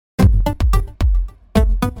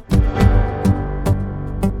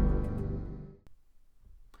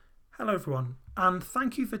Hello everyone, and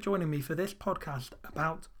thank you for joining me for this podcast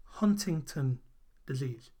about Huntington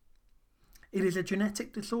disease. It is a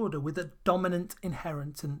genetic disorder with a dominant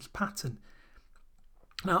inheritance pattern.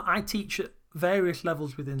 Now, I teach at various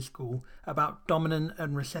levels within school about dominant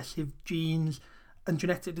and recessive genes and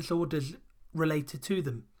genetic disorders related to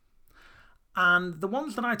them. And the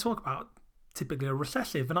ones that I talk about typically are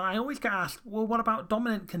recessive, and I always get asked, well, what about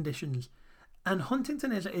dominant conditions? And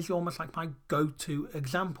Huntington is almost like my go-to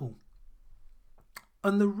example.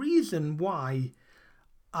 And the reason why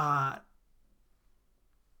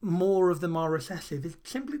more of them are recessive is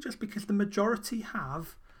simply just because the majority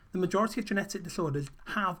of genetic disorders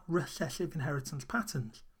have recessive inheritance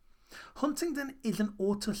patterns. Huntington is an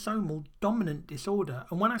autosomal dominant disorder,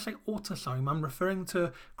 and when I say autosome, I'm referring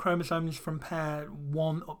to chromosomes from pair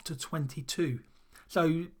 1 up to 22.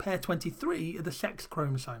 So pair 23 are the sex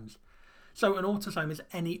chromosomes. So an autosome is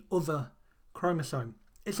any other chromosome.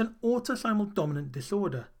 It's an autosomal dominant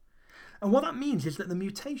disorder. And what that means is that the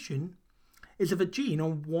mutation is of a gene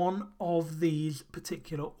on one of these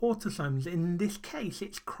particular autosomes. In this case,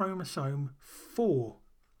 it's chromosome 4.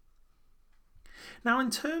 Now,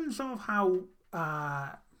 in terms of how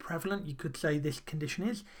prevalent you could say this condition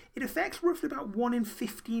is, it affects roughly about 1 in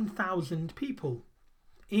 15,000 people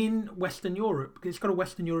in Western Europe, because it's got a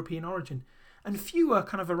Western European origin, and fewer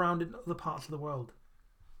kind of around in other parts of the world.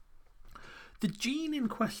 The gene in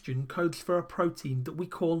question codes for a protein that we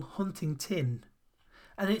call huntingtin,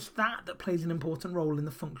 and it's that plays an important role in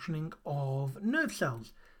the functioning of nerve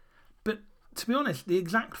cells. But to be honest, the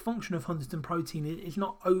exact function of huntingtin protein is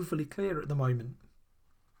not overly clear at the moment.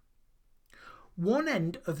 One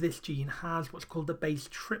end of this gene has what's called a base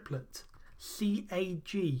triplet,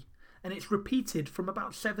 CAG, and it's repeated from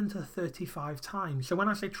about 7 to 35 times. So when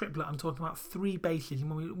I say triplet, I'm talking about 3 bases. And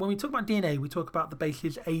when we talk about DNA, we talk about the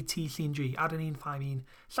bases A, T, C, and G, adenine, thymine,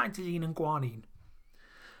 cytosine, and guanine.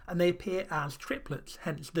 And they appear as triplets,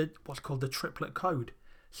 hence what's called the triplet code.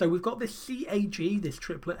 So we've got this CAG, this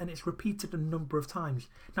triplet, and it's repeated a number of times.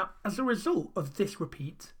 Now, as a result of this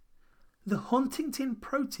repeat, the huntingtin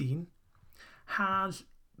protein has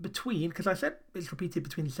between, because I said it's repeated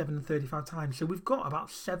between 7 and 35 times, so we've got about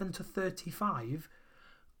 7 to 35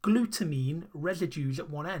 glutamine residues at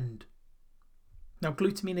one end. Now,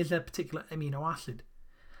 glutamine is a particular amino acid.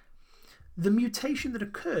 The mutation that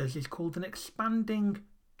occurs is called an expanding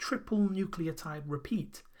triple nucleotide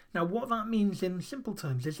repeat. Now, what that means in simple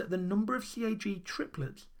terms is that the number of CAG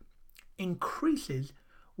triplets increases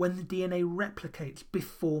when the DNA replicates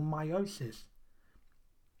before meiosis.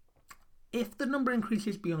 If the number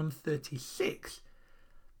increases beyond 36,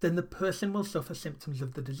 then the person will suffer symptoms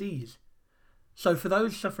of the disease. So for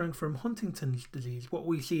those suffering from Huntington's disease, what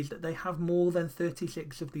we see is that they have more than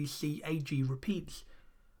 36 of these CAG repeats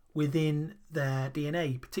within their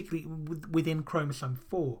DNA, particularly within chromosome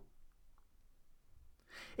 4.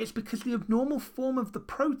 It's because the abnormal form of the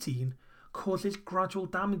protein causes gradual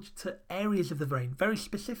damage to areas of the brain, very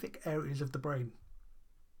specific areas of the brain.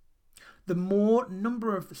 The more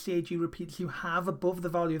number of CAG repeats you have above the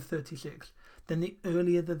value of 36, then the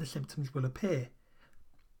earlier that the symptoms will appear.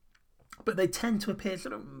 But they tend to appear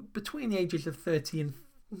sort of between the ages of 30 and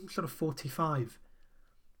sort of 45.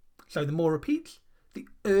 So the more repeats, the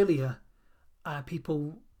earlier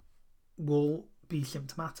people will be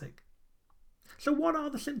symptomatic. So what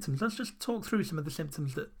are the symptoms? Let's just talk through some of the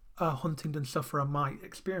symptoms that a Huntington sufferer might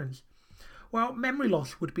experience. Well, memory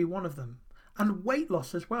loss would be one of them. And weight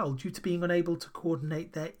loss as well, due to being unable to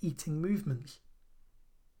coordinate their eating movements.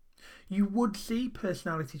 You would see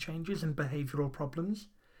personality changes and behavioural problems,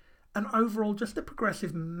 and overall just a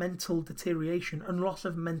progressive mental deterioration and loss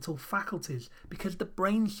of mental faculties because the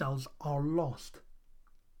brain cells are lost.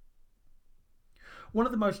 One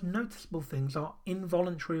of the most noticeable things are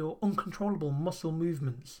involuntary or uncontrollable muscle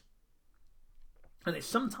movements. And it's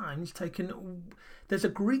sometimes taken, there's a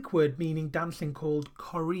Greek word meaning dancing called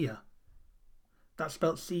chorea. That's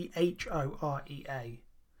spelled C-H-O-R-E-A.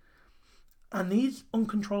 And these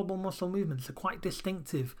uncontrollable muscle movements are quite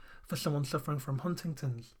distinctive for someone suffering from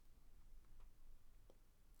Huntington's.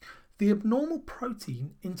 The abnormal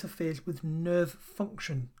protein interferes with nerve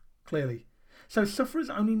function, clearly. So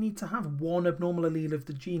sufferers only need to have one abnormal allele of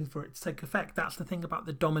the gene for it to take effect. That's the thing about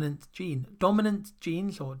the dominant gene. Dominant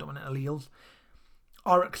genes, or dominant alleles,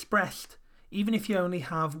 are expressed even if you only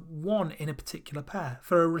have one in a particular pair.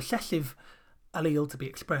 For a recessive allele to be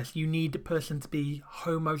expressed, you need the person to be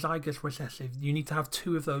homozygous recessive. You need to have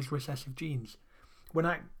 2 of those recessive genes. When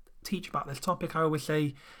I teach about this topic, I always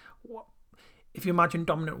say, if you imagine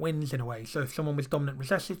dominant wins in a way, so if someone was dominant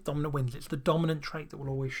recessive, dominant wins, it's the dominant trait that will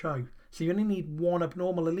always show. So you only need one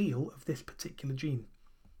abnormal allele of this particular gene.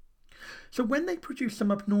 So when they produce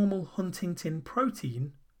some abnormal Huntingtin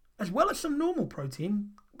protein, as well as some normal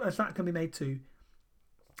protein, as that can be made too,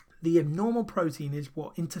 the abnormal protein is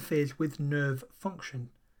what interferes with nerve function.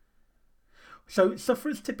 So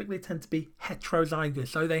sufferers typically tend to be heterozygous,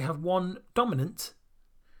 so they have one dominant,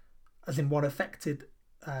 as in one affected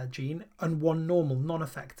gene, and one normal,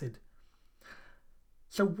 non-affected.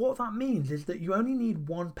 So what that means is that you only need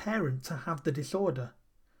one parent to have the disorder,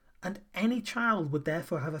 and any child would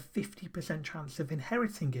therefore have a 50% chance of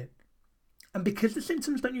inheriting it. And because the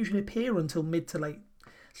symptoms don't usually appear until mid to late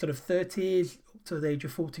sort of 30s to the age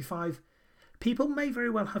of 45, people may very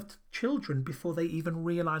well have children before they even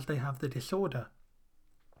realise they have the disorder.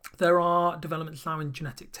 There are developments now in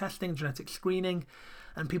genetic testing, genetic screening,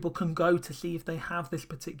 and people can go to see if they have this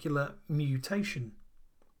particular mutation.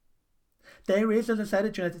 There is, as I said, a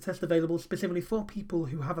genetic test available specifically for people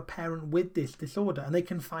who have a parent with this disorder, and they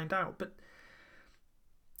can find out. But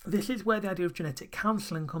this is where the idea of genetic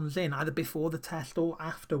counselling comes in, either before the test or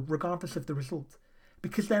after, regardless of the result.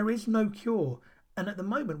 Because there is no cure, and at the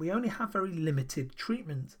moment we only have very limited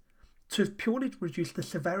treatment to purely reduce the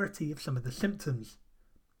severity of some of the symptoms.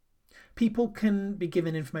 People can be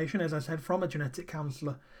given information, as I said, from a genetic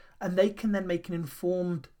counsellor, and they can then make an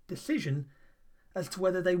informed decision as to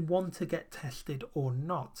whether they want to get tested or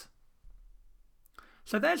not.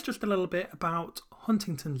 So there's just a little bit about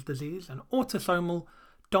Huntington's disease, an autosomal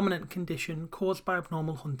dominant condition caused by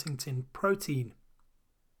abnormal Huntingtin protein.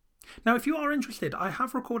 Now, if you are interested, I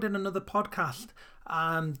have recorded another podcast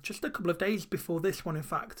just a couple of days before this one, in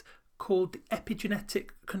fact, called The Epigenetic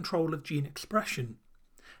Control of Gene Expression.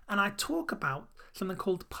 And I talk about something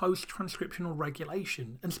called post-transcriptional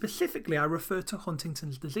regulation, and specifically I refer to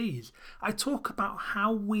Huntington's disease. I talk about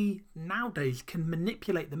how we nowadays can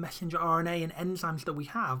manipulate the messenger RNA and enzymes that we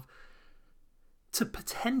have to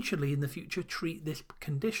potentially in the future treat this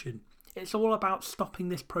condition. It's all about stopping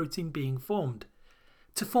this protein being formed.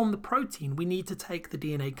 To form the protein, we need to take the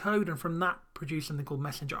DNA code and from that produce something called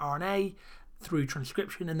messenger RNA through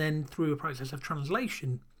transcription, and then through a process of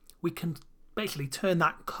translation, we can basically turn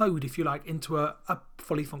that code, if you like, into a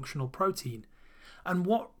fully functional protein. And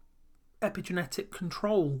what epigenetic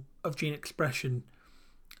control of gene expression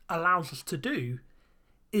allows us to do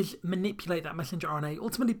is manipulate that messenger RNA,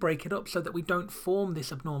 ultimately break it up so that we don't form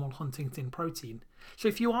this abnormal Huntingtin protein. So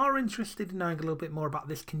if you are interested in knowing a little bit more about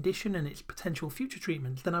this condition and its potential future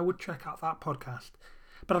treatments, then I would check out that podcast.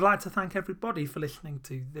 But I'd like to thank everybody for listening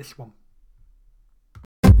to this one.